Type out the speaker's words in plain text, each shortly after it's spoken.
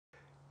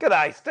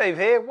G'day, Steve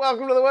here.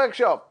 Welcome to the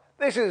workshop.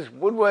 This is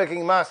Woodworking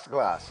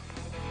Masterclass.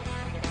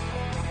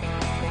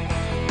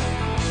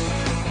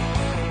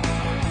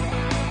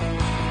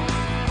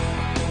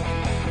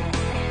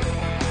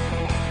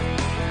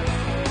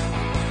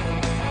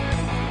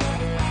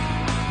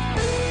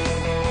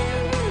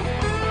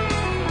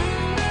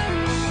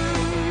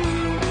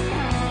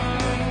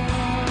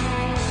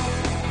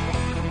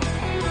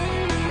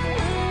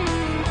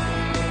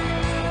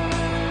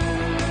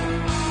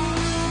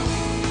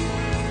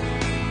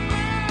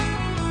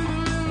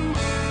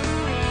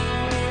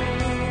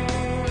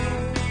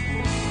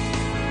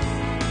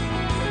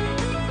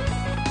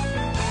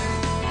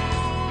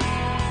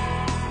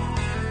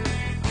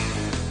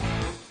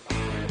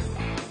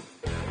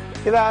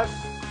 You know,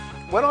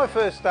 when I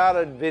first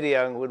started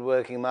videoing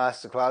Woodworking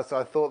Masterclass,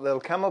 I thought there'll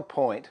come a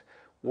point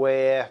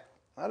where,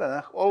 I don't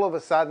know, all of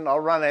a sudden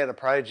I'll run out of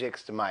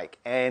projects to make.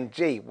 And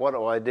gee, what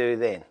do I do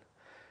then?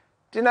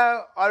 Do you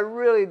know, I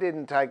really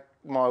didn't take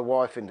my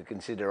wife into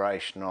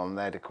consideration on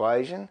that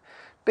equation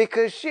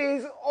because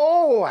she's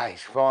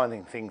always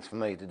finding things for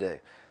me to do.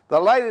 The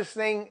latest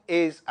thing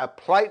is a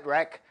plate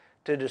rack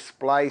to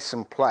display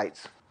some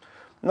plates.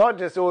 Not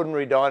just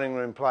ordinary dining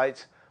room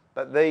plates,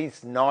 but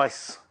these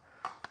nice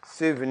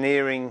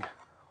souveniring,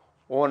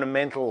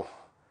 ornamental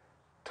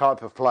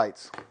type of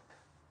plates.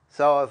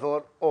 So I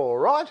thought, all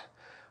right.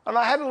 And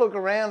I had a look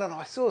around and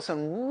I saw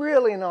some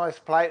really nice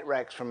plate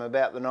racks from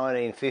about the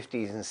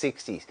 1950s and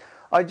 60s.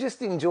 I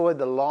just enjoyed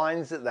the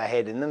lines that they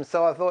had in them,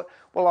 so I thought,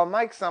 well, I'll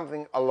make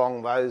something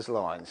along those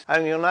lines.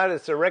 And you'll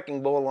notice the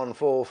wrecking ball on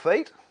 4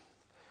 feet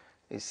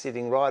is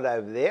sitting right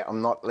over there.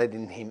 I'm not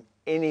letting him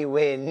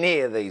anywhere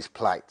near these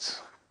plates.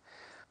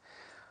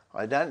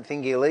 I don't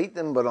think he'll eat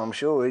them, but I'm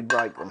sure he'd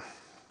break them.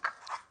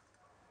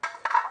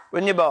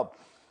 Wouldn't you, Bob?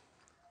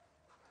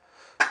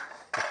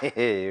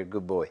 You're a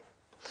good boy.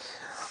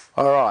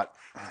 All right.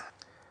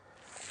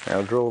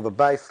 Now draw the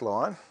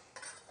baseline,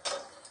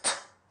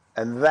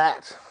 and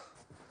that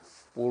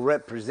will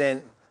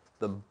represent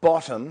the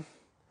bottom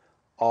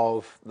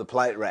of the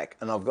plate rack.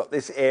 And I've got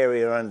this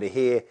area under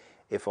here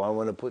if I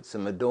want to put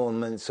some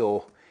adornments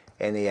or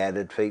any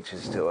added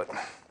features to it.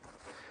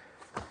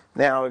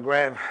 Now I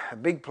grab a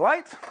big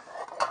plate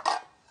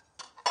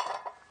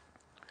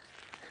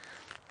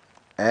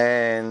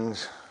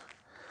and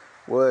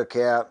work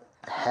out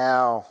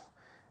how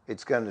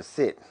it's going to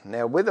sit.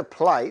 Now with a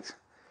plate,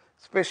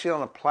 especially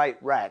on a plate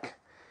rack,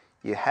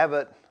 you have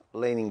it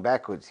leaning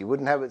backwards. You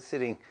wouldn't have it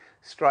sitting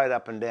straight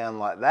up and down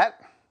like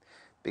that,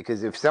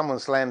 because if someone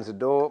slams the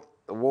door,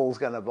 the wall's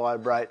going to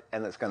vibrate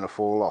and it's going to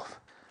fall off.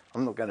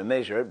 I'm not going to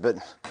measure it, but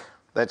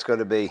that's got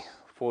to be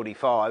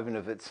 45, and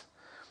if it's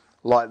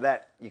like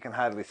that, you can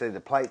hardly see the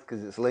plate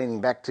because it's leaning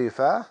back too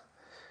far.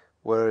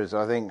 Whereas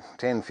I think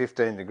 10,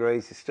 15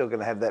 degrees, you're still going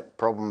to have that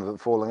problem of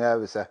it falling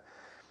over. So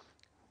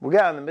we'll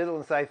go in the middle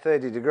and say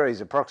 30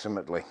 degrees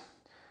approximately.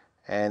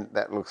 And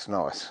that looks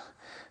nice.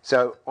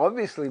 So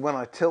obviously when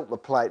I tilt the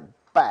plate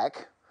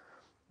back,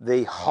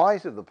 the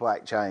height of the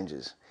plate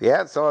changes. The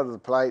outside of the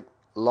plate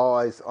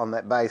lies on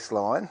that base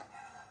line.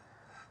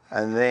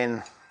 And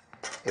then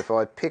if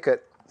I pick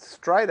it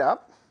straight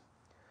up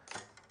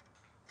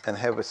and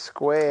have a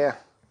square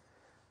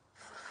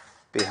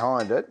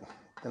behind it,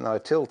 and I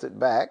tilt it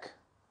back,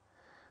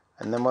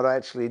 and then what I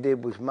actually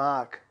did was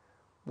mark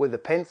with a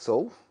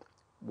pencil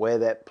where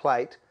that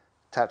plate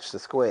touched the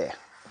square,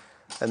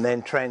 and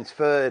then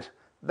transferred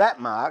that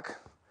mark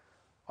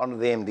onto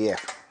the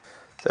MDF.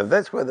 So if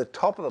that's where the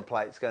top of the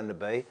plate's going to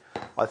be,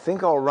 I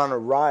think I'll run a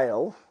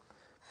rail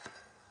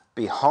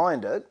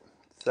behind it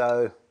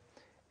so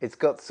it's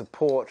got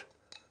support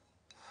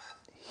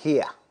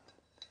here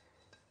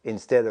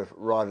instead of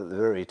right at the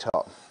very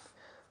top.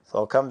 So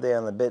I'll come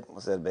down a bit,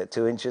 what's that, about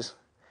 2 inches?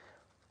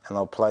 And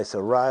I'll place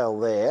a rail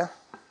there,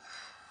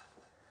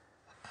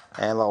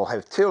 and I'll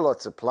have 2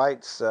 lots of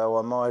plates, so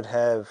I might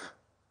have,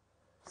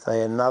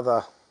 say,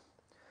 another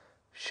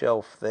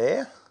shelf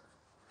there.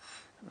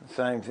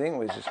 Same thing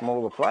with a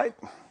smaller plate.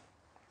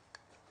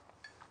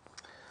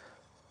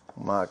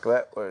 Mark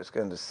that where it's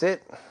going to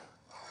sit.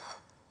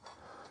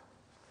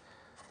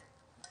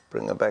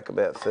 Bring it back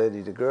about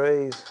 30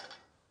 degrees.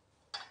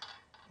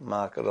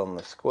 Mark it on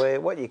the square.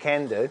 What you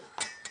can do,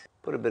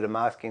 put a bit of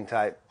masking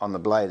tape on the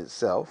blade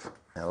itself.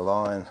 Now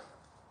line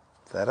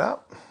that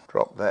up,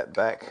 drop that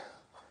back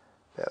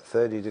about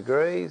 30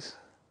 degrees,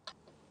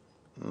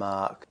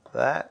 mark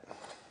that,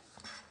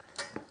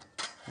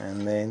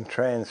 and then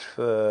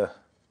transfer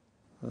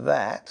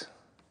that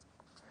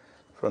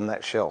from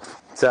that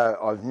shelf. So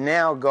I've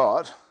now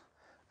got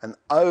an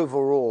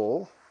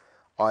overall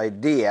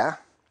idea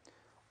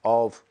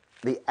of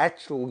the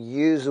actual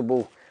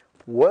usable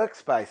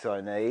workspace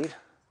I need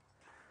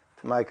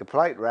to make a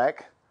plate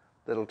rack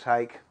that'll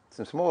take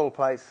some smaller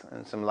plates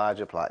and some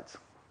larger plates.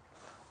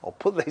 I'll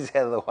put these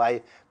out of the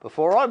way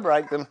before I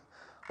break them,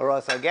 or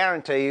else I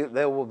guarantee you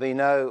there will be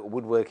no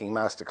Woodworking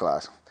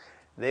Masterclass.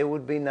 There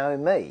would be no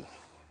me.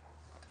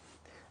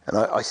 And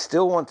I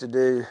still want to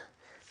do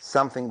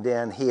something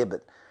down here,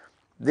 but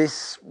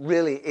this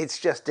really, it's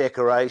just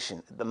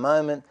decoration. At the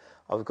moment,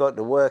 I've got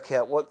to work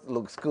out what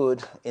looks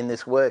good in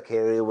this work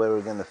area where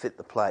we're going to fit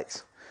the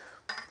plates.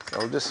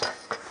 So I'll just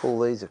pull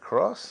these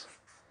across.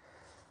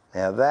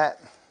 Now that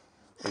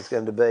is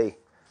going to be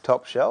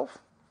top shelf.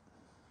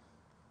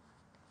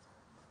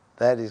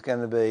 That is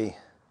going to be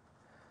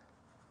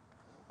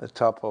the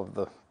top of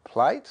the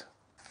plate.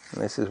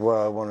 And this is where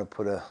I want to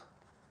put a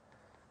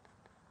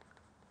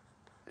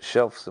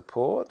shelf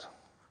support.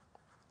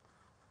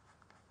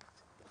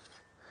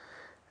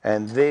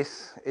 And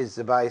this is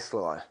the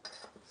baseline.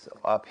 So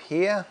up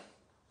here,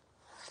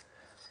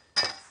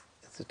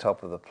 it's the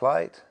top of the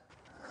plate.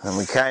 And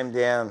we came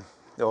down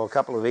a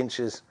couple of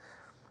inches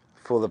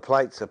for the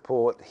plate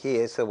support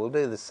here, so we'll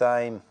do the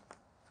same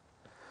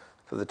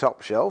for the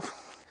top shelf.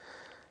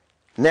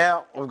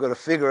 Now we've got to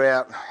figure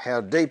out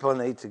how deep I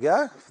need to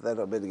go. For that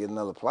I better get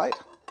another plate.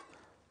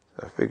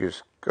 So I figure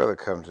it's got to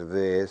come to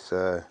there,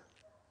 so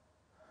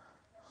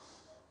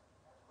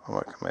I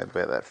might come out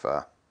about that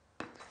far.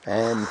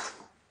 And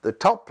the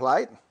top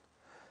plate,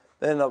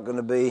 they're not going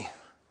to be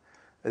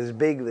as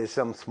big. There's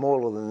some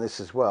smaller than this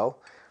as well.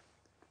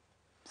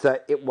 So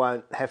it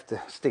won't have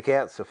to stick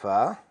out so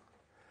far.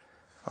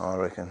 I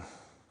reckon,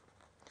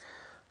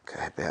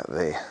 okay, about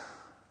there.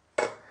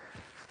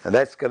 And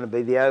that's going to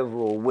be the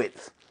overall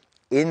width.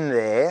 In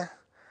there,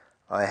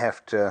 I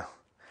have to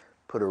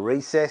put a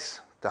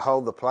recess to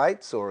hold the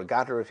plates, or a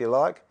gutter if you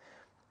like,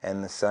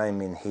 and the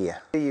same in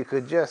here. You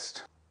could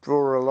just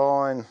draw a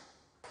line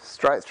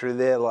straight through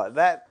there like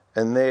that,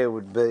 and there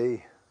would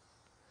be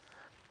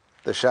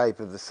the shape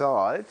of the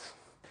sides,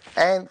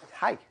 and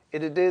hey,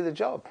 it'd do the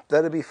job.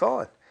 That'd be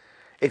fine.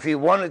 If you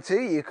wanted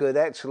to, you could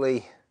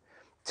actually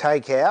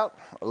take out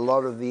a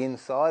lot of the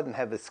inside and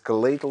have a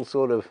skeletal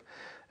sort of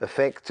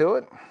effect to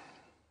it.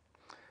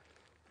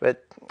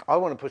 But I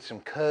want to put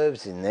some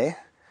curves in there,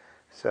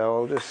 so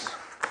I'll just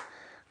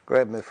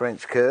grab my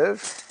French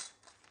curve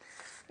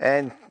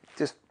and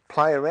just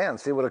play around,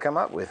 see what I come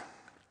up with.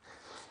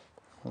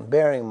 And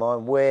bearing in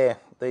mind where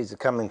these are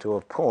coming to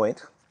a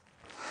point,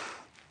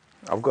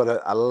 I've got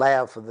to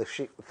allow for the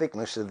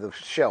thickness of the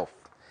shelf,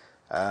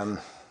 and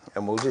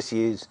we'll just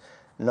use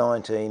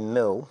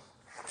 19mm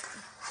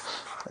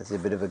as a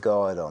bit of a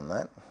guide on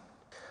that.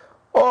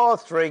 Or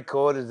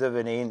 3/4 of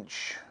an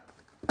inch.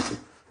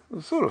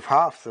 We're sort of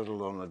half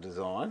settled on the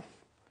design,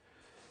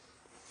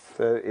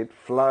 so it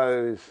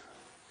flows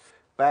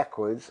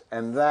backwards,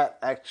 and that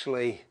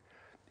actually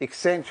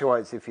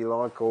accentuates, if you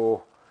like,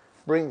 or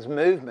brings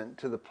movement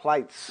to the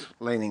plates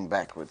leaning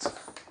backwards.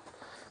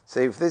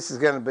 See, if this is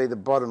going to be the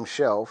bottom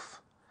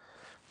shelf,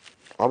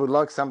 I would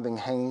like something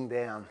hanging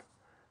down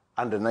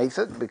underneath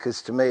it,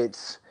 because to me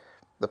it's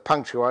the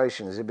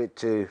punctuation is a bit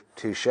too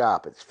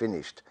sharp. It's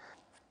finished.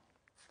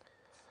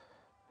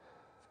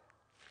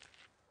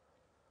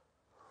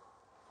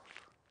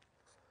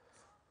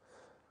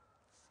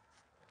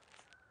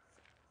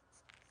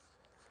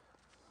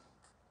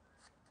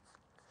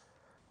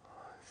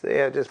 See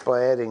how just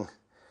by adding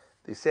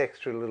this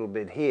extra little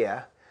bit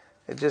here,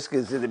 it just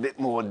gives it a bit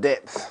more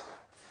depth,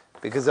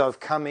 because I've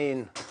come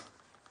in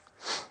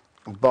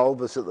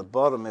bulbous at the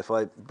bottom. If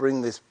I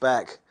bring this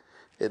back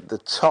at the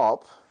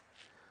top,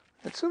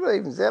 it sort of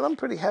evens out. I'm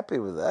pretty happy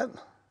with that.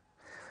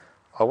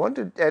 I want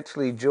to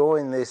actually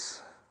join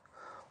this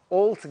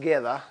all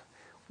together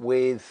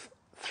with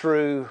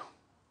through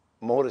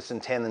mortise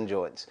and tenon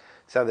joints.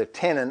 So the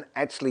tenon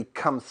actually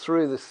comes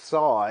through the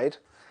side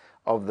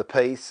of the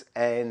piece,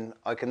 and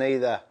I can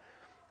either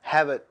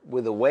have it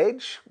with a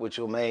wedge, which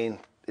will mean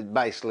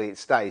it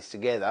stays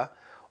together,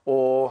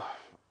 or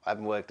I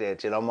haven't worked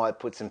out yet, I might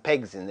put some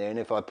pegs in there, and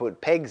if I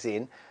put pegs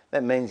in,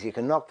 that means you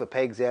can knock the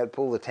pegs out,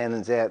 pull the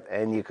tenons out,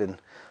 and you can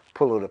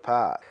pull it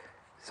apart.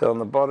 So on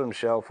the bottom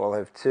shelf I'll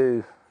have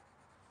 2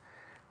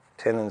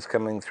 tenons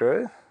coming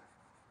through,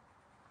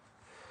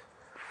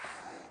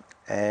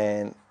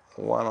 and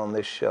one on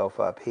this shelf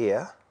up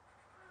here.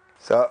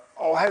 So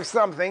I'll have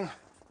something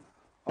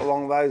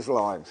along those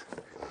lines.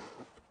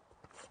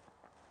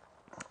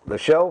 The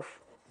shelf,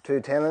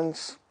 2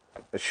 tenons,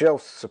 a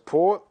shelf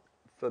support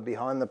for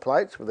behind the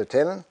plates with a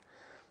tenon.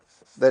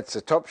 That's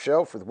the top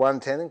shelf with 1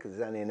 tenon, because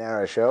it's only a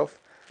narrow shelf.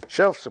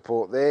 Shelf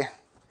support there,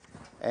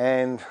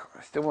 and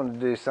I still want to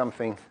do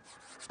something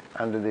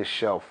under this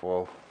shelf.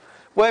 We'll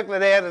work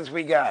that out as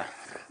we go.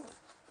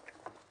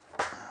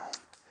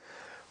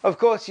 Of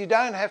course, you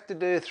don't have to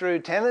do through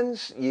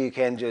tenons. You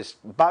can just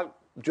butt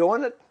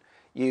join it.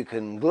 You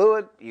can glue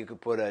it. You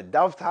could put a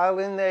dovetail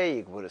in there.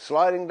 You can put a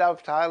sliding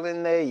dovetail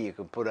in there. You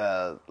can put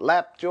a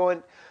lap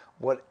joint,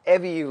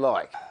 whatever you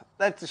like.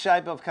 That's the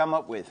shape I've come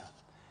up with.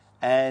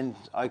 And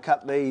I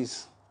cut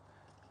these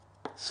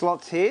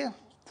slots here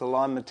to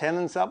line my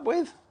tenons up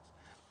with.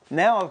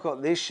 Now I've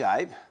got this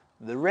shape.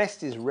 The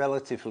rest is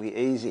relatively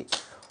easy.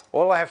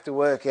 All I have to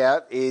work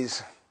out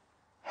is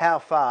how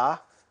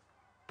far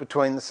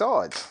between the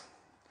sides.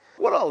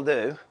 What I'll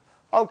do,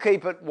 I'll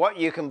keep it what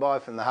you can buy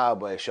from the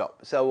hardware shop.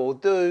 So we'll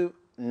do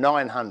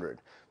 900.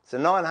 So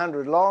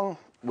 900 long,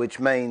 which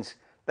means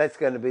that's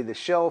going to be the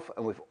shelf,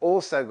 and we've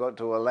also got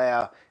to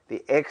allow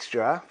the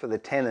extra for the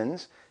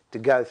tenons to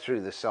go through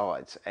the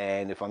sides.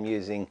 And if I'm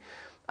using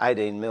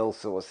 18 mil,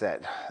 so what's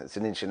that? It's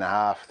 1.5 inches,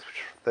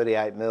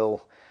 38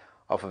 mil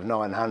off of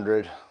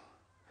 900.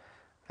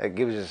 That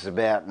gives us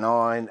about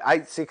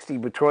 860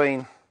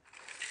 between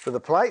for the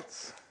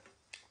plates.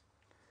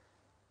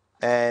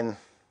 And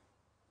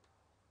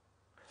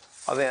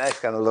I think that's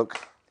going to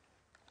look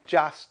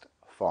just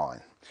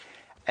fine.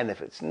 And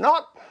if it's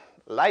not,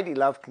 Lady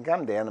Love can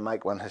come down and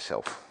make one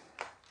herself.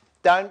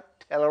 Don't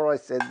tell her I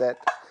said that.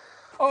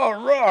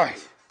 All right.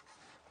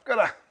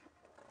 Got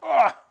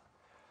a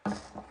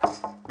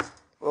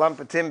lump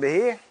of timber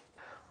here.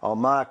 I'll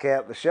mark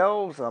out the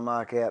shelves, I'll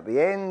mark out the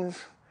ends,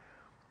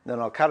 then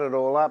I'll cut it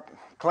all up,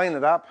 clean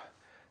it up,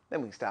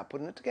 then we can start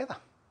putting it together.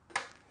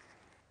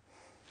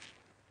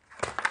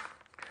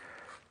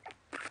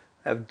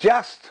 I've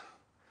just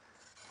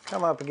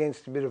come up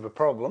against a bit of a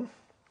problem,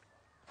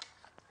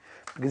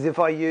 because if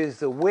I use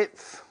the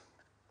width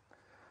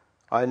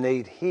I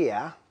need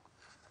here,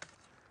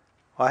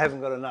 I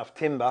haven't got enough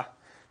timber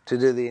to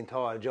do the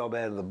entire job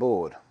out of the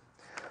board.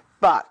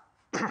 But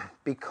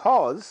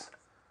because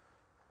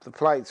the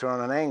plates are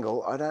on an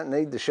angle, I don't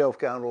need the shelf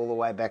going all the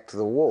way back to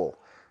the wall.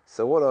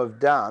 So what I've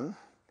done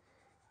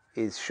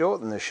is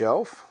shorten the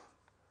shelf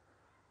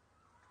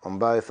on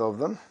both of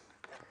them,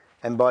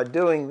 and by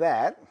doing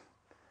that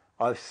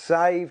I've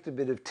saved a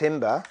bit of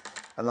timber,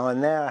 and I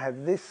now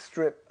have this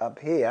strip up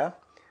here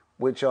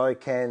which I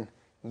can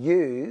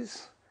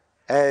use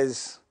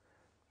as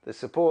the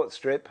support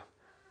strip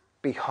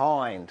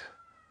behind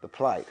the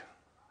plate.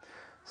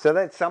 So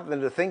that's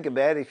something to think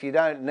about. If you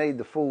don't need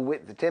the full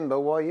width of timber,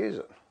 why use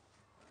it?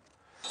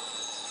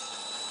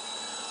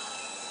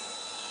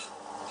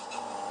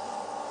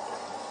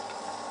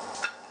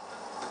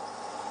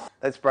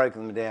 Let's break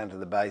them down to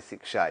the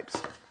basic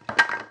shapes.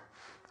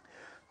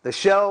 The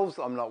shelves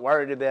I'm not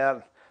worried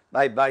about.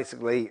 They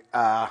basically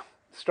are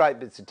straight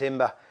bits of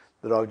timber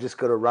that I've just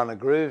got to run a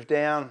groove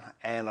down,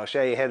 and I'll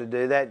show you how to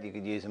do that. You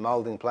could use a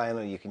moulding plane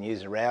or you can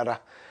use a router.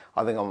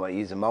 I think I might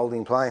use a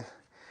moulding plane.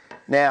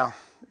 Now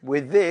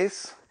with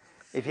this,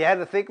 if you had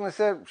a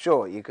thicknesser,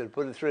 sure, you could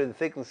put it through the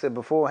thicknesser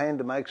beforehand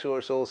to make sure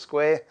it's all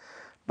square,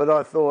 but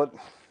I thought,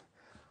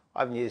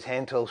 I haven't used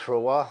hand tools for a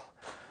while.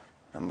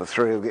 Number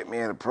 3 will get me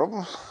out of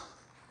problems.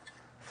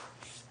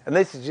 And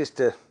this is just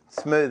to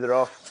smooth it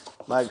off,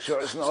 make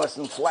sure it's nice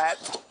and flat.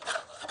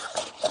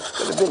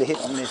 Got a bit of hit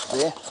and miss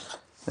there.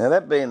 Now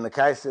that being the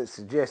case, it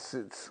suggests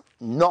it's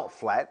not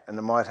flat and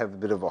it might have a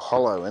bit of a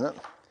hollow in it.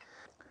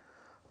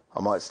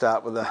 I might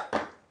start with a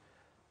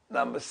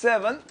number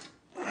 7.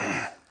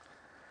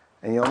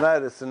 And you'll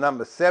notice the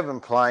number 7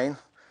 plane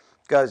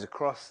goes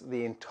across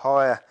the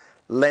entire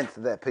length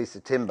of that piece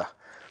of timber.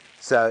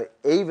 So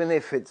even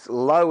if it's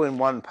low in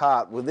one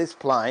part, with this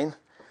plane,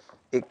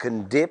 it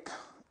can dip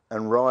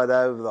and ride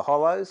over the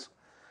hollows.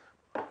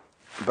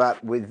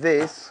 But with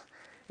this,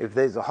 if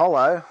there's a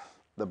hollow,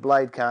 the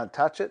blade can't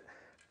touch it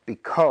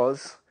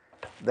because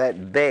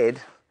that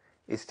bed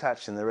is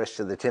touching the rest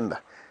of the timber.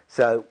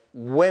 So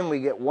when we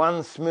get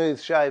one smooth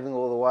shaving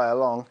all the way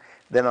along,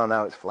 then I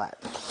know it's flat.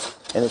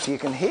 And if you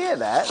can hear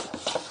that,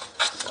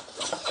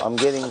 I'm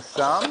getting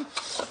some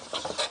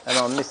and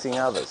I'm missing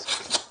others.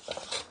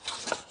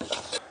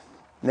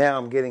 Now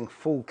I'm getting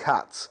full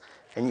cuts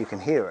and you can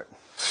hear it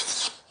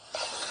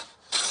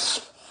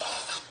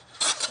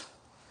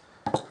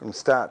from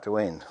start to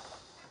end.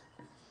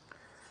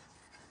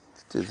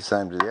 Let's do the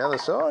same to the other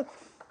side.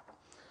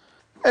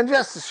 And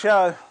just to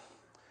show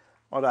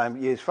I don't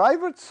use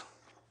favourites,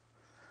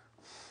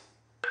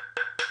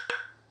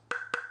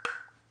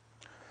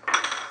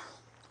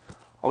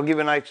 I'll give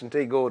an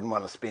H&T Gordon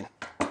one a spin.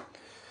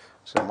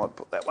 So I might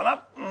put that one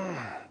up.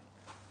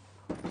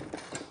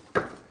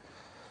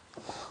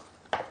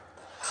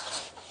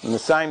 And the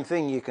same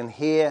thing, you can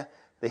hear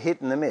the hit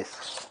and the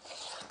miss.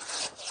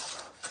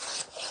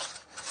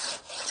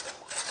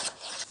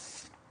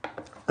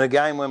 And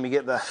again, when we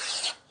get the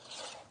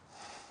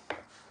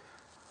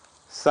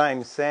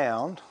same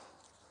sound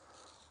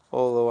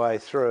all the way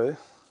through,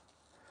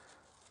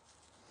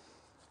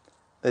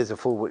 there's a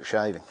full width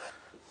shaving.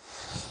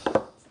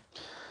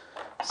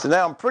 So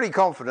now I'm pretty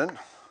confident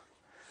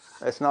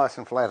that's nice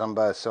and flat on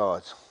both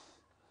sides.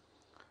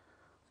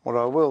 What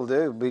I will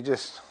do will be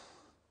just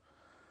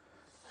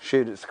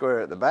shoot it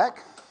square at the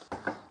back.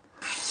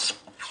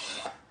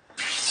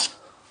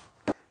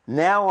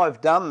 Now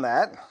I've done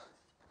that,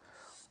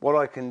 what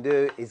I can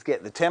do is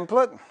get the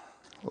template,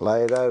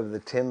 lay it over the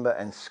timber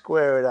and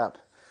square it up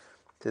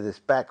to this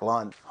back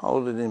line.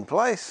 Hold it in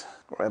place,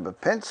 grab a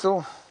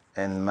pencil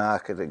and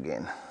mark it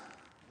again.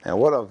 Now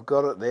what I've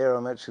got it there,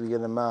 I'm actually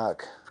going to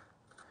mark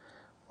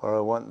where I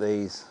want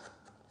these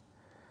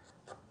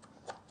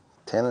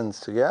tenons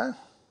to go.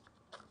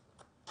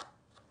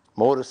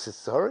 Mortises,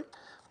 sorry.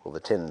 Well, the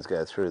tenons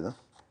go through them.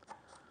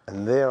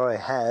 And there I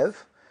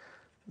have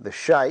the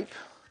shape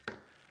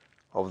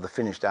of the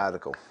finished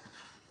article.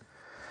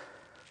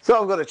 So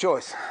I've got a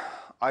choice.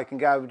 I can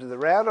go over to the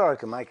router, I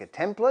can make a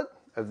template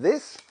of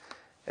this,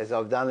 as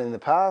I've done in the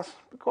past,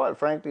 but quite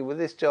frankly with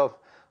this job,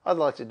 I'd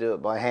like to do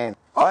it by hand.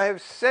 I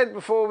have said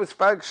before with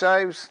spoke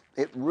shaves,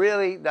 it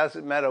really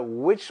doesn't matter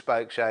which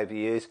spoke shave you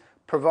use,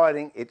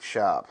 providing it's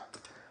sharp.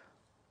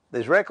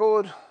 There's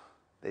Record,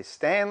 there's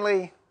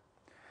Stanley,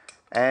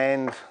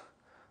 and the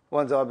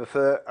ones I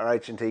prefer are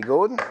H&T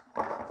Gordon.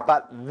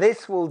 But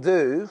this will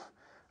do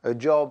a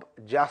job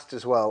just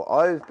as well.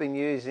 I've been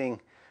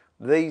using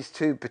these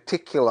two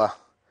particular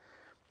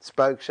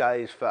spoke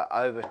shaves for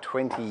over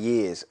 20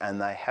 years and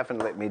they haven't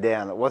let me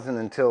down. It wasn't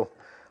until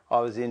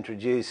I was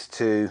introduced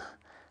to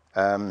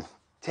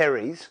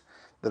Terry's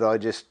that I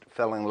just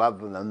fell in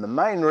love with them. The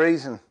main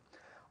reason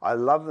I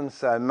love them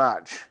so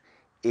much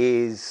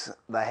is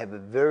they have a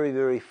very,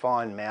 very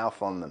fine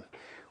mouth on them,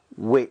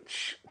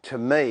 which to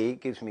me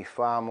gives me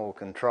far more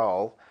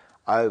control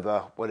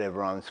over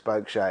whatever I'm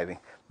spoke shaving.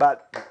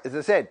 But as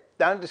I said,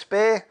 don't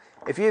despair.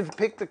 If you've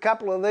picked a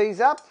couple of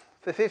these up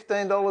for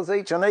 $15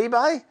 each on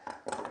eBay,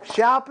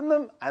 sharpen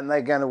them and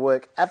they're going to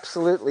work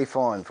absolutely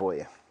fine for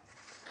you.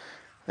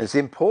 It's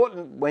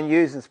important when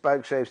using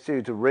spoke shaves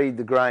too to read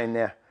the grain.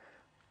 Now,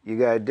 you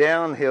go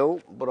downhill,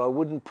 but I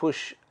wouldn't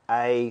push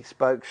a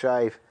spoke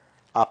shave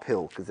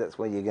uphill because that's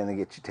where you're going to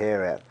get your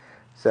tear out.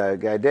 So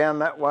go down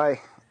that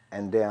way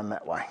and down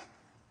that way.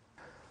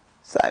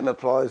 Same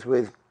applies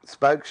with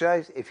spoke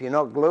shaves. If you're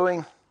not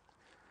gluing,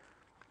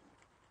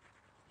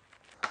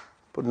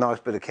 put a nice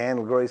bit of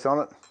candle grease on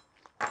it,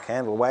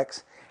 candle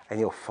wax, and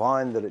you'll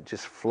find that it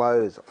just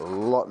flows a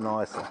lot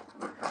nicer.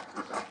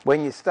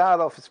 When you start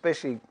off,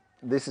 especially,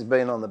 this has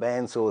been on the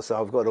bandsaw, so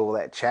I've got all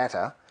that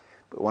chatter,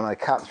 but when I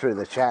cut through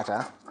the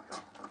chatter,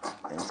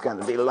 it's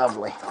going to be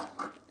lovely.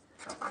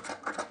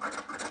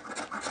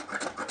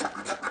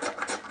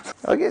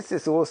 I guess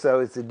this also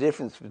is the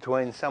difference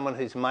between someone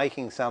who's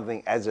making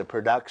something as a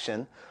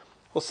production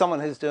or someone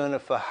who's doing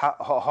it for a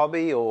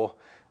hobby or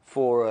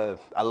for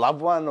a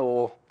loved one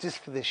or just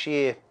for the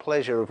sheer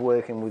pleasure of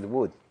working with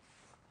wood.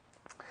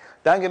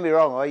 Don't get me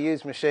wrong, I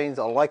use machines,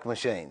 I like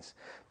machines,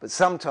 but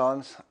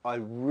sometimes I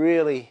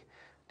really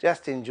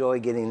just enjoy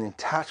getting in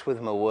touch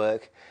with my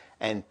work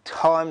and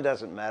time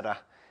doesn't matter.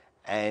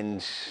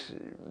 And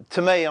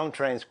to me, I'm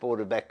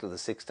transported back to the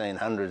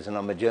 1600s and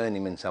I'm a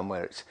journeyman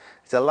somewhere. It's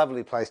a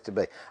lovely place to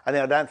be.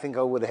 I don't think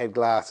I would have had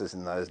glasses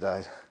in those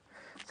days.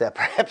 So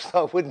perhaps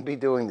I wouldn't be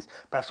doing this.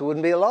 Perhaps I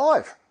wouldn't be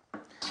alive.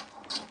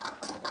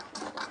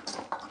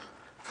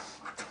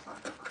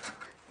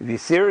 If you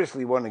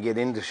seriously want to get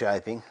into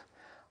shaping,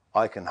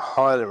 I can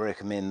highly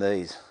recommend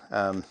these.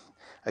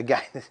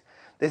 Again,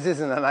 this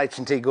isn't an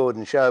H&T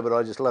Gordon show, but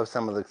I just love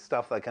some of the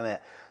stuff they come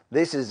out.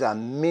 This is a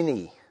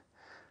mini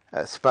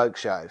spoke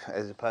shave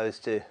as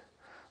opposed to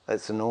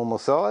that's the normal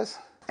size,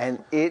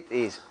 and it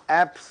is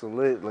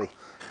absolutely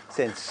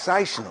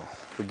sensational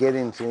for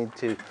getting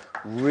into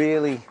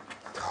really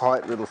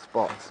tight little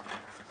spots.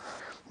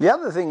 The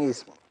other thing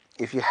is,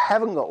 if you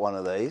haven't got one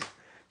of these,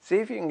 see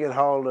if you can get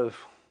hold of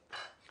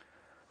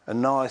a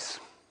nice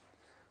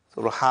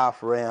sort of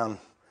half round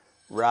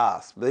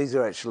rasp. These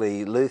are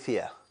actually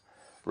luthier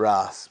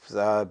rasps,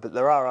 but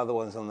there are other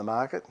ones on the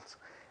market,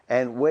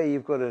 and where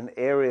you've got an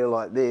area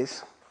like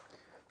this,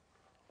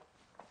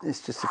 it's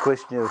just a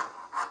question of,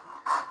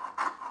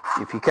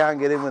 if you can't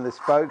get in with a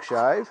spoke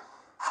shave,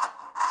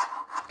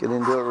 get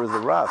into it with a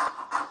rasp.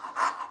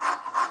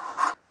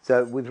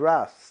 So with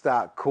rasp,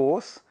 start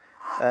coarse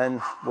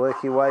and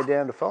work your way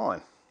down to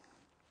fine.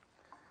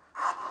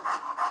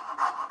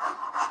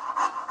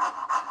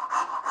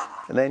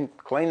 And then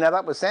clean that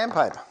up with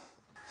sandpaper.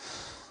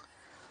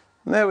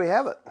 And there we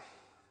have it.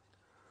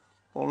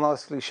 All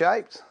nicely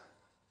shaped.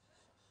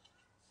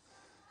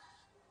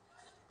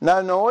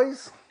 No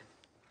noise.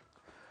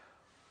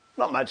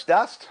 Not much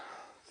dust,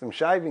 some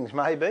shavings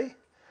maybe,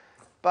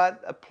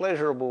 but a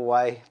pleasurable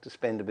way to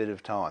spend a bit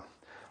of time.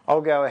 I'll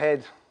go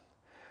ahead,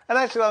 and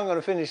actually I'm going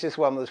to finish this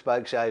one with a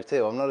spoke shave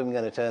too. I'm not even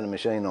going to turn the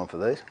machine on for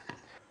these.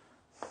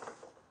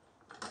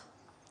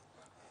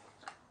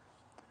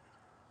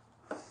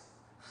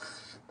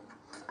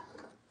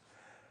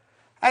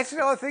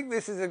 Actually, I think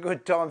this is a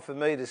good time for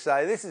me to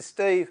say, this is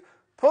Steve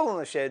pulling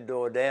the shed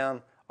door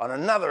down on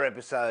another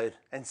episode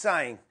and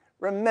saying,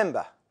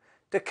 remember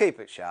to keep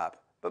it sharp.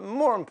 But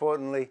more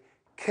importantly,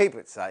 keep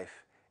it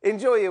safe.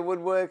 Enjoy your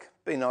woodwork,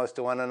 be nice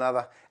to one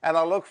another, and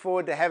I look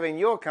forward to having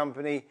your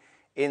company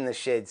in the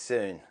shed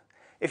soon.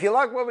 If you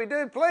like what we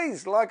do,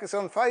 please like us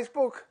on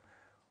Facebook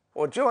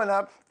or join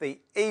up the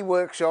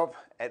e-workshop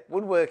at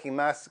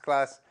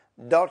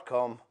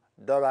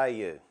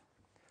woodworkingmasterclass.com.au.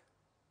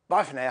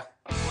 Bye for now.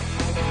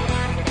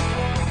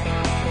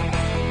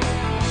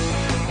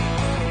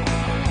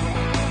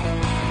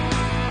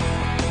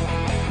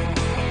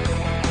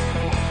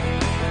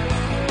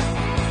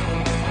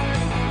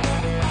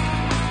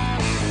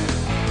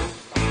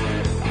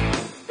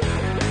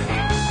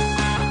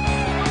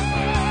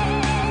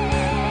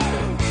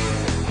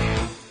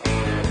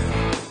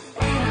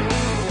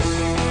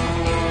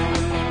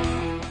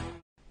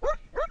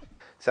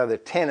 So the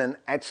tenon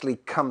actually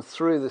comes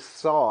through the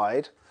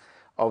side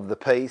of the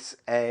piece,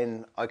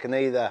 and I can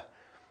either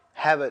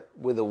have it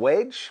with a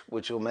wedge,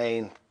 which will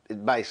mean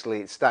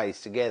it stays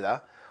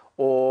together,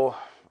 or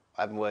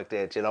I haven't worked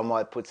out yet, I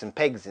might put some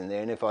pegs in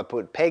there, and if I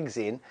put pegs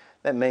in,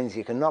 that means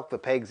you can knock the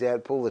pegs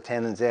out, pull the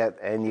tenons out,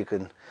 and you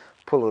can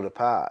pull it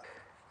apart.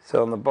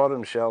 So on the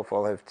bottom shelf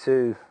I'll have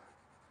 2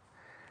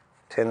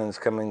 tenons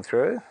coming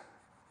through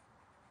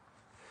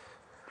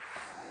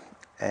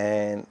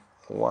and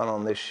one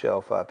on this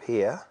shelf up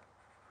here.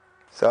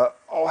 So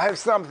I'll have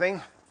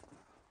something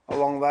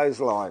along those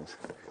lines.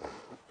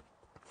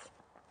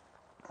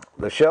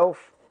 The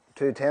shelf,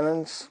 2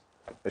 tenons,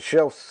 a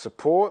shelf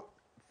support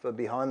for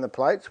behind the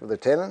plates with a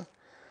tenon.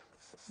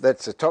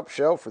 That's the top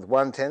shelf with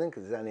 1 tenon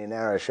because it's only a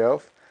narrow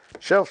shelf.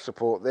 Shelf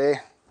support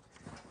there,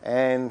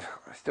 and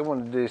I still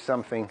want to do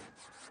something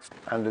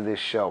under this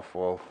shelf.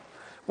 We'll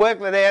work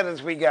that out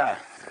as we go.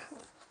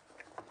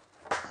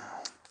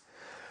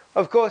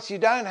 Of course, you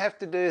don't have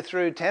to do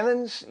through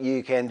tenons.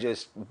 You can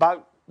just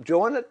butt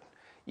join it.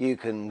 You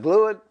can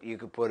glue it. You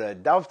could put a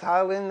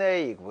dovetail in there.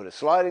 You can put a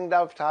sliding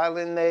dovetail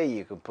in there.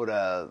 You can put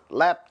a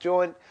lap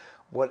joint,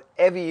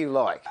 whatever you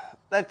like.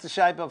 That's the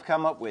shape I've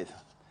come up with.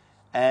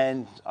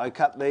 And I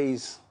cut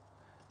these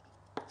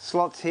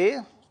slots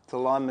here to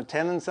line my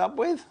tenons up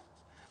with.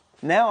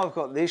 Now I've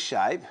got this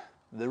shape.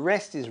 The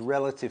rest is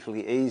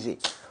relatively easy.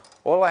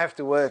 All I have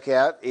to work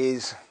out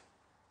is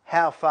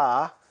how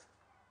far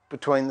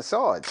between the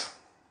sides.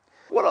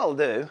 What I'll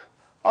do,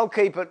 I'll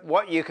keep it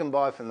what you can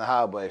buy from the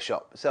hardware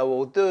shop. So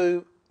we'll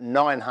do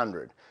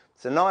 900.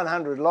 So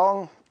 900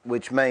 long,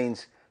 which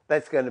means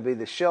that's going to be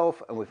the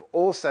shelf, and we've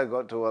also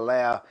got to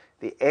allow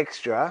the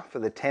extra for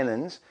the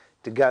tenons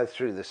to go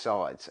through the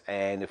sides.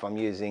 And if I'm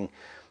using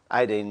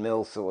 18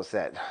 mil, so what's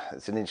that?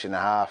 It's 1.5 inches,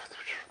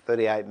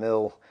 38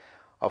 mil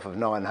off of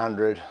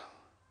 900.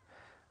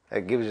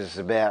 That gives us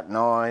about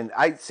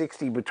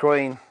 860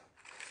 between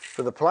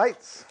for the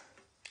plates.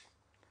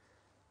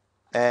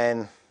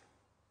 And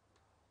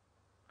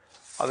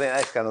I think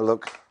that's going to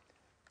look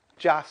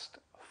just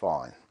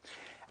fine.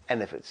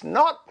 And if it's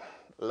not,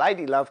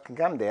 Lady Love can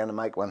come down and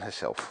make one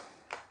herself.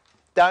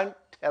 Don't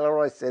tell her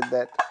I said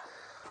that.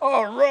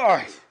 All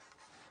right.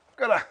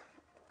 Got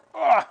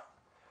a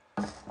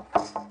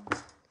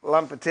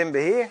lump of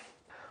timber here.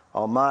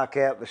 I'll mark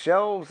out the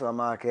shelves, I'll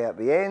mark out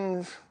the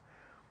ends,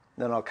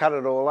 then I'll cut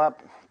it all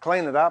up,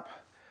 clean it up,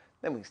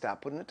 then we can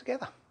start putting it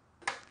together.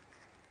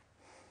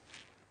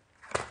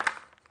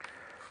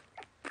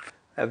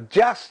 I've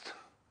just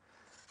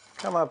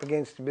come up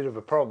against a bit of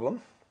a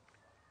problem,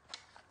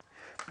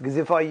 because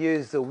if I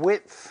use the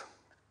width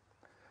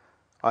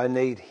I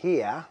need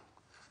here,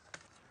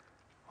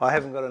 I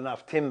haven't got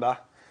enough timber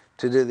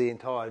to do the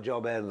entire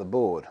job out of the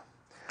board.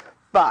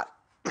 But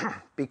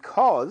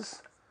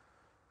because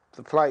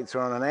the plates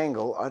are on an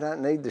angle, I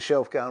don't need the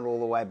shelf going all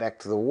the way back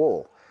to the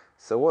wall.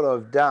 So what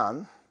I've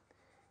done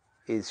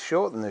is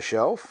shorten the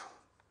shelf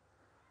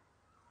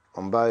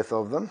on both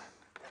of them,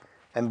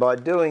 and by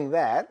doing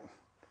that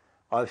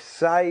I've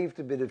saved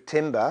a bit of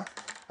timber,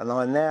 and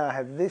I now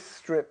have this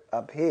strip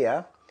up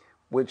here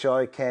which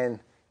I can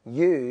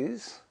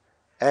use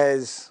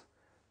as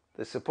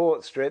the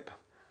support strip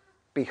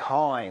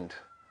behind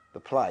the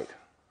plate.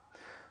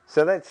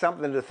 So that's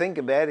something to think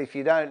about. If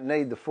you don't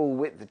need the full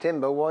width of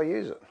timber, why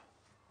use it?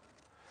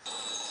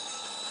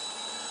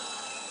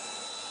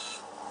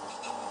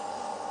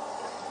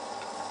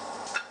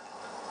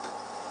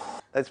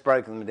 Let's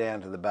break them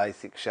down to the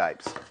basic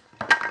shapes.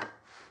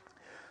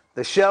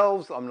 The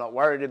shelves I'm not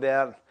worried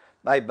about.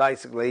 They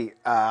basically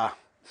are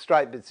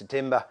straight bits of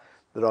timber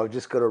that I've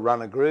just got to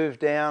run a groove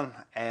down,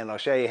 and I'll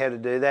show you how to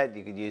do that.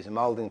 You could use a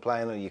moulding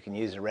plane or you can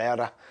use a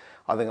router.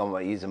 I think I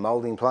might use a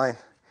moulding plane.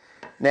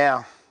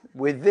 Now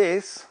with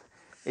this,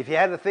 if you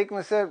had a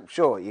thicknesser,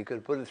 sure, you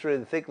could put it through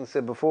the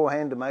thicknesser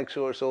beforehand to make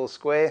sure it's all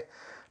square,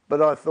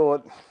 but I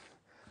thought,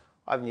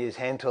 I haven't used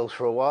hand tools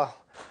for a while.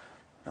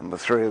 Number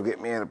 3 will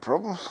get me out of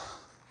problems.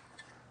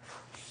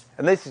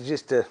 And this is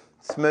just to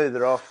smooth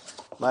it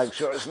off, make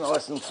sure it's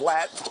nice and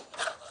flat.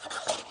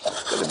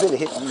 Got a bit of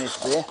hit and miss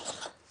there.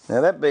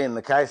 Now that being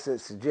the case, it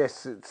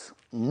suggests it's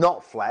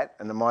not flat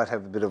and it might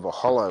have a bit of a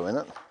hollow in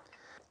it.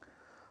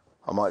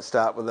 I might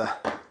start with a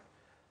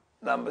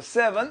number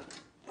 7.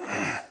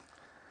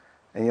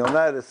 And you'll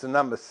notice the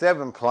number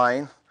 7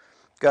 plane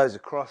goes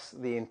across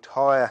the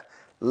entire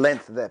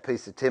length of that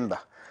piece of timber.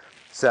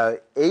 So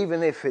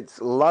even if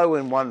it's low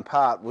in one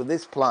part, with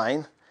this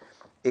plane,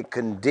 it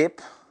can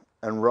dip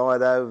and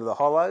ride over the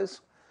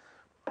hollows.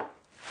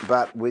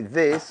 But with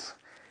this,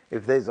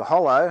 if there's a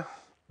hollow,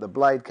 the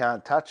blade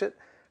can't touch it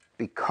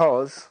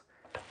because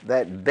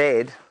that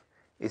bed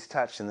is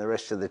touching the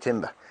rest of the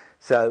timber.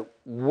 So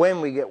when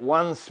we get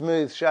one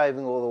smooth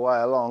shaving all the way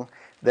along,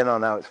 then I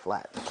know it's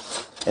flat.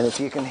 And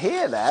if you can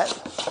hear that,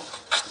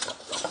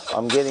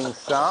 I'm getting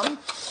some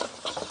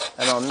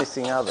and I'm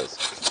missing others.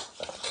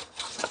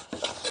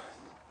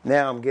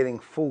 Now I'm getting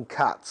full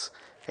cuts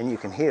and you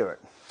can hear it.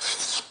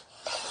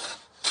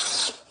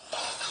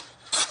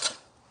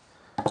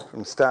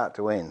 From start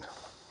to end.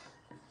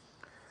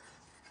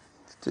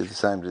 Let's do the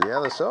same to the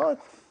other side.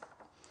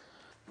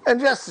 And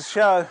just to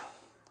show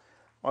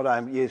I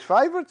don't use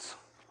favourites,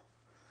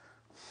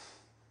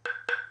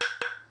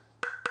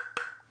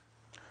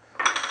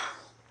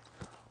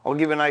 I'll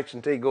give an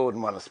H&T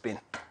Gordon one a spin.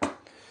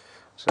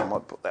 So I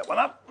might put that one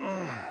up.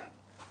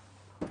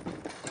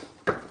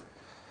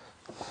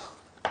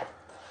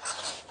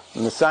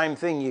 And the same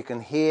thing, you can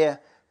hear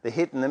the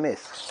hit and the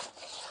miss.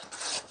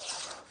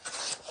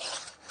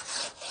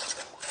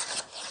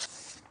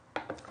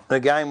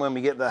 Again, when we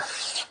get the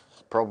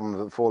problem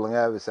of it falling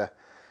over, so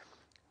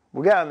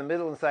we'll go in the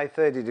middle and say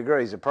 30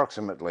 degrees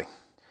approximately,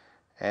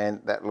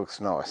 and that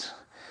looks nice.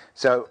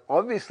 So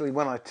obviously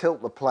when I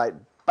tilt the plate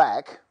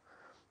back,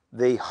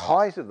 the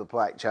height of the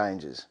plate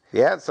changes.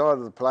 The outside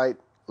of the plate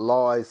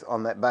lies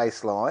on that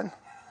baseline,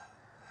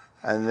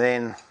 and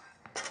then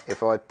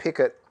if I pick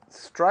it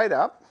straight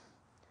up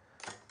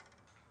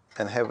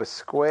and have a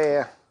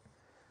square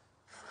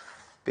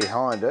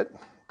behind it,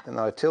 then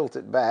I tilt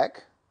it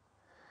back,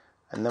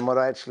 and then what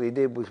I actually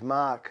did was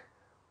mark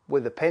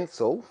with a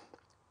pencil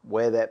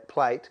where that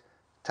plate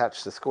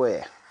touched the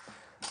square,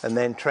 and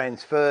then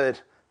transferred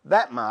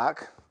that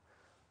mark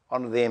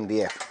onto the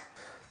MDF.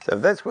 So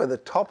if that's where the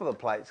top of the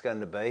plate's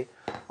going to be,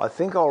 I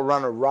think I'll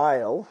run a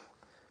rail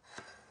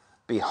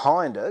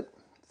behind it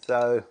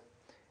so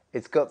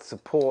it's got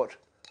support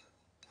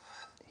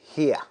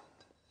here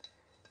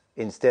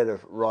instead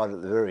of right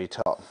at the very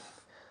top.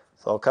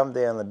 So I'll come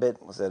down a bit,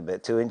 what's that,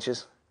 about 2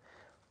 inches,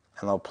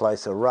 and I'll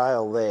place a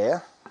rail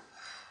there,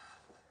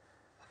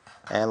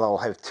 and I'll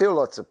have 2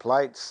 lots of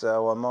plates,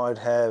 so I might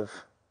have,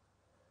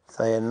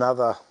 say,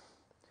 another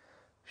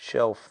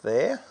shelf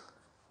there.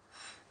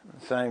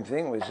 Same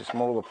thing with a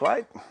smaller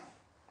plate.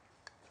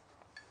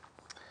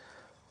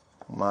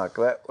 Mark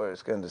that where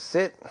it's going to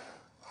sit.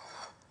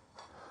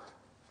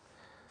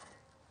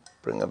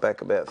 Bring it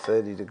back about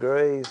 30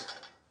 degrees.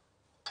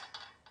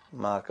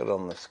 Mark it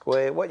on the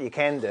square. What you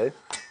can do,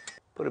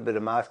 put a bit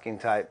of masking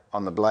tape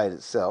on the blade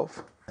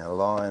itself. Now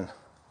line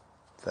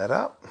that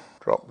up,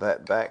 drop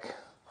that back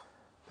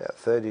about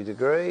 30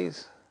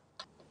 degrees,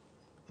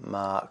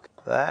 mark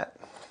that,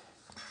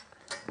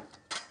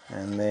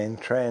 and then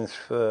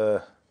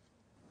transfer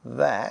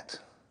that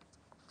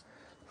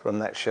from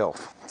that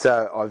shelf.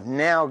 So I've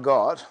now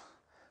got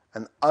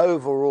an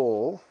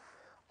overall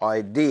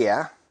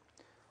idea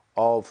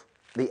of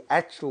the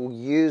actual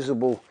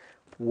usable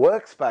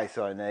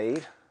workspace I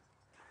need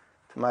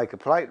to make a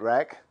plate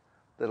rack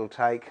that'll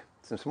take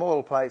some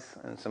smaller plates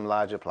and some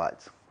larger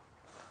plates.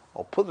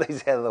 I'll put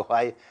these out of the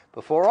way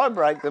before I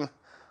break them,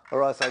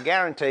 or else I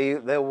guarantee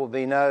you there will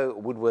be no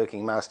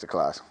woodworking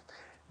masterclass.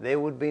 There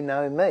would be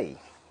no me.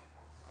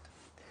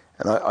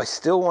 And I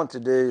still want to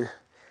do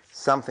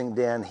something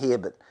down here,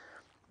 but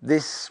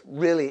this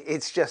really,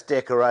 it's just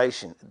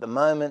decoration. At the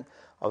moment,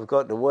 I've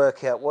got to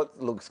work out what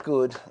looks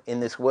good in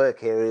this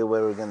work area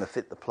where we're going to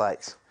fit the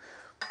plates.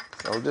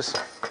 So I'll just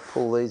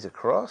pull these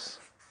across.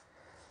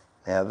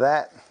 Now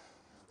that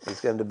is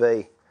going to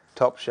be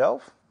top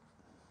shelf.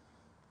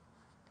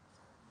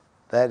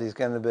 That is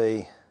going to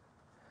be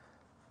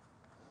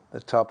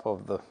the top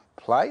of the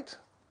plate.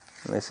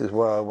 And this is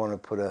where I want to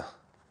put a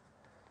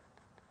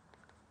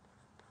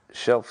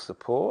shelf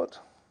support.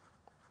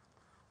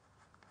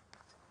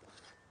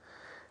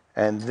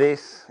 And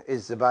this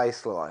is the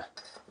baseline.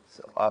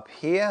 So up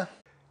here.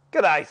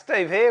 G'day,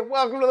 Steve here.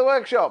 Welcome to the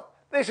workshop.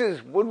 This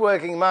is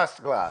Woodworking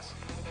Masterclass.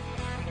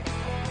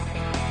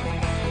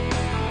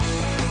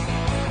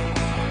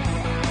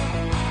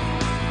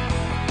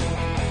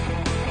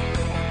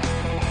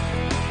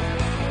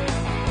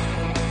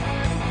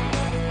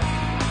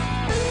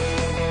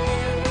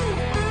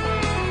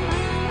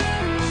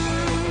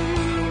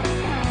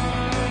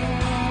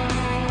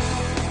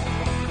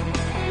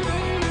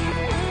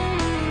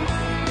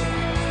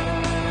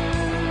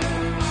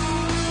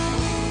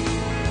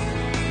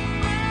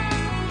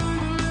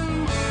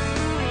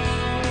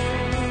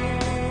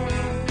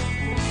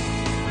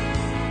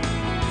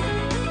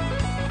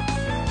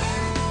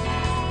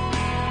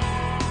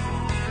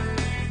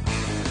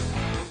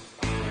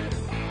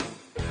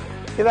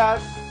 You know,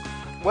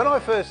 when I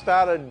first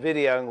started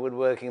videoing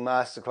Woodworking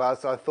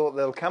Masterclass, I thought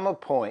there'll come a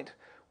point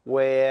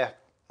where,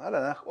 I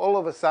don't know, all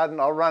of a sudden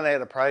I'll run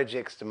out of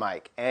projects to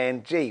make,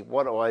 and gee,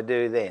 what do I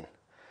do then?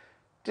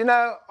 Do you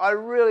know, I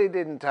really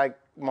didn't take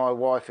my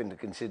wife into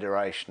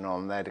consideration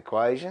on that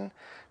equation,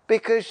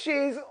 because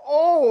she's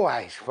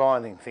always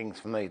finding things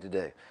for me to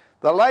do.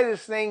 The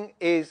latest thing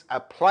is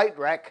a plate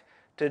rack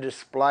to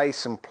display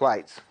some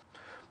plates.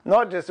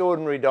 Not just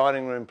ordinary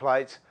dining room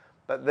plates,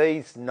 but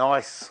these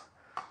nice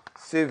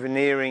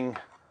souveniring,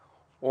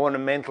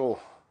 ornamental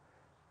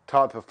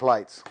type of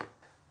plates.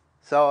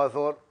 So I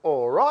thought,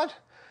 all right.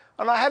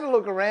 And I had a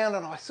look around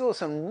and I saw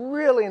some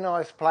really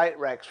nice plate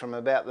racks from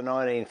about the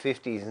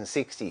 1950s and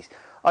 60s.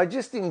 I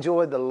just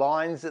enjoyed the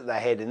lines that they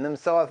had in them,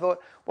 so I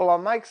thought, well, I'll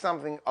make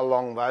something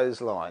along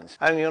those lines.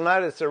 And you'll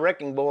notice the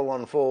wrecking ball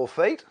on 4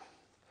 feet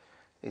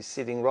is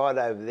sitting right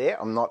over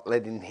there. I'm not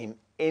letting him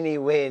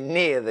anywhere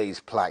near these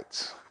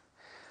plates.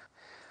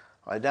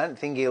 I don't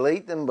think he'll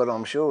eat them, but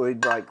I'm sure he'd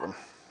break them.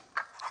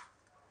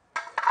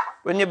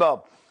 Wouldn't you,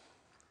 Bob?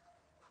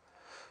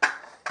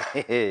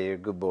 You're a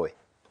good boy.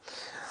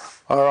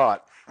 All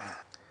right.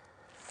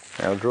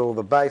 Now draw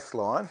the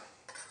baseline,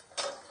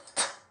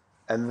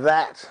 and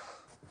that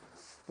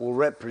will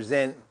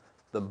represent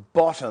the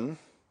bottom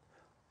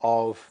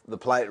of the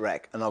plate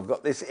rack. And I've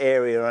got this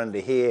area under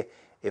here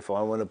if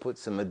I want to put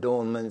some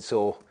adornments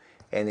or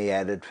any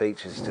added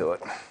features to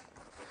it.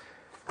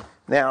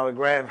 Now I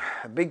grab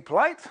a big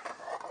plate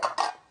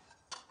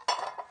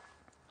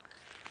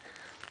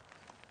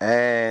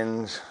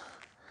and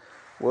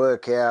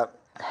work out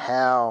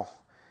how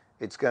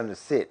it's going to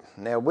sit.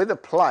 Now with a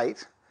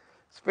plate,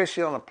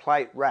 especially on a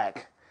plate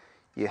rack,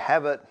 you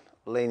have it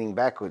leaning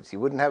backwards. You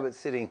wouldn't have it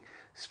sitting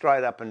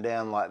straight up and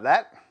down like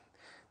that,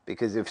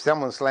 because if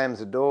someone slams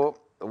the door,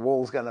 the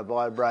wall's going to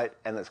vibrate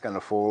and it's going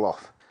to fall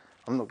off.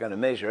 I'm not going to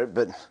measure it,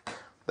 but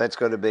that's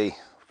got to be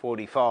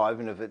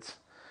 45, and if it's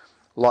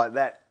like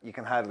that, you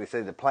can hardly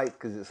see the plate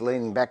because it's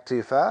leaning back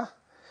too far.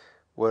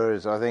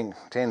 Whereas I think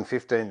 10,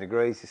 15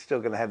 degrees, you're still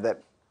going to have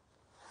that.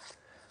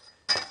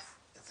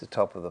 It's the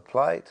top of the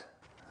plate.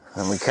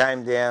 And we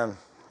came down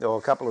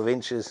a couple of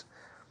inches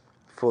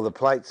for the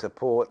plate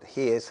support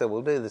here, so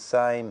we'll do the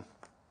same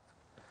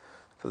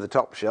for the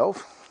top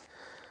shelf.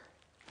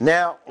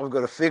 Now we've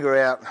got to figure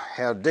out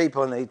how deep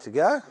I need to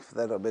go. For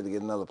that I better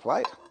get another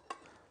plate.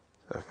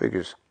 So I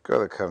figure it's got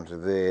to come to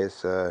there,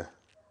 so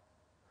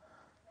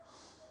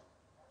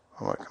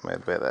I might come out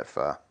about that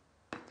far.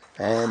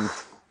 And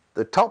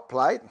the top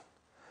plate,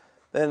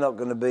 they're not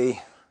going to be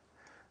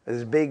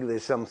as big.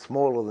 There's some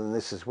smaller than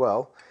this as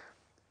well,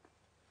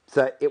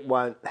 so it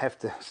won't have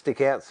to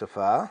stick out so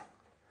far.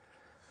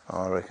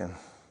 I reckon,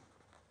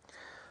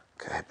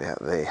 okay,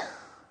 about there.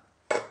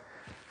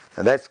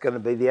 And that's going to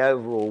be the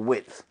overall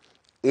width.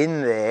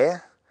 In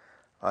there,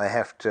 I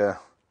have to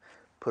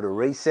put a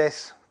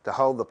recess to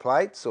hold the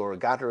plates, or a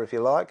gutter if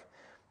you like,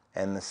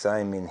 and the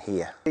same in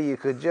here. You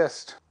could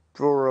just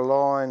draw a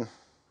line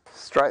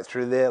straight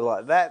through there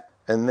like that,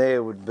 and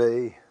there would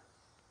be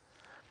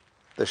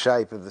the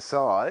shape of the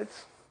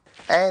sides,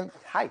 and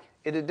hey,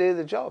 it'd do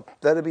the job.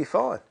 That'd be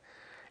fine.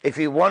 If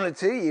you wanted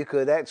to, you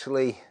could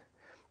actually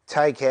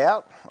take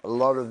out a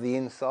lot of the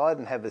inside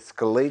and have a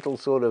skeletal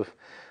sort of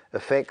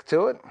effect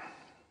to it,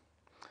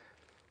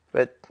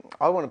 but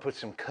I want to put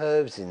some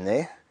curves in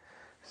there,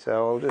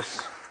 so I'll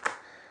just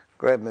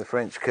grab my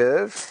French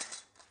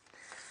curve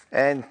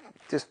and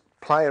just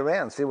play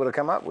around, see what I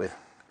come up with.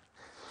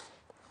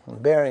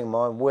 And bearing in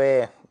mind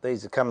where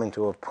these are coming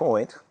to a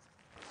point,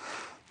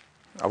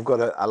 I've got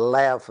to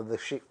allow for the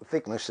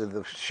thickness of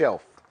the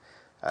shelf,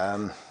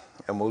 and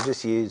we'll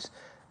just use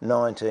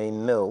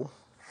 19mm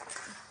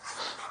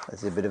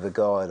as a bit of a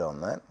guide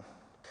on that.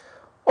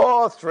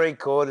 Or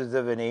 3/4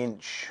 of an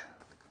inch.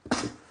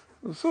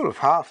 I'm sort of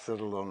half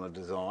settled on the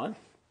design,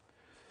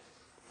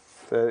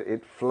 so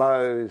it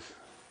flows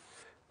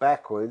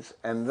backwards,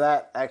 and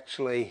that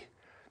actually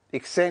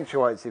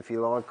accentuates, if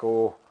you like,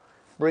 or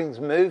brings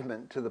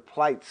movement to the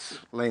plates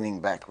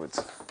leaning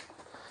backwards.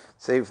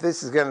 See, if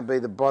this is going to be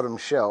the bottom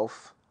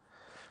shelf,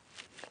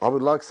 I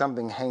would like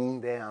something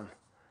hanging down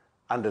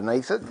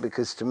underneath it,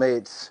 because to me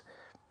it's,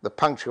 the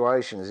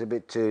punctuation is a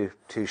bit too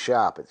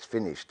sharp. It's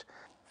finished.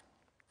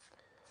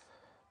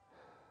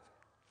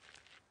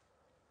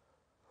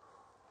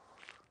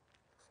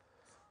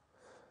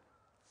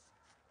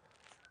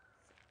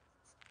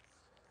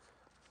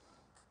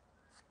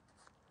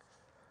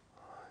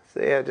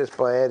 See how just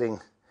by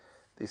adding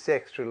this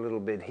extra little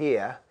bit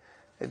here,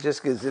 it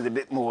just gives it a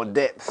bit more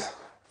depth.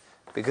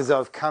 Because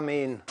I've come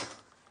in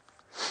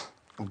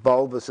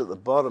bulbous at the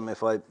bottom,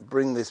 if I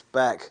bring this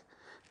back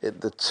at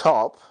the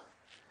top,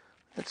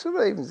 it sort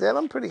of evens out.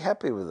 I'm pretty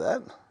happy with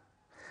that.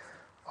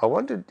 I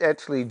want to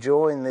actually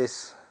join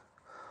this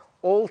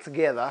all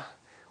together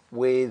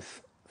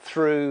with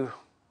through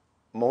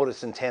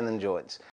mortise and tenon joints.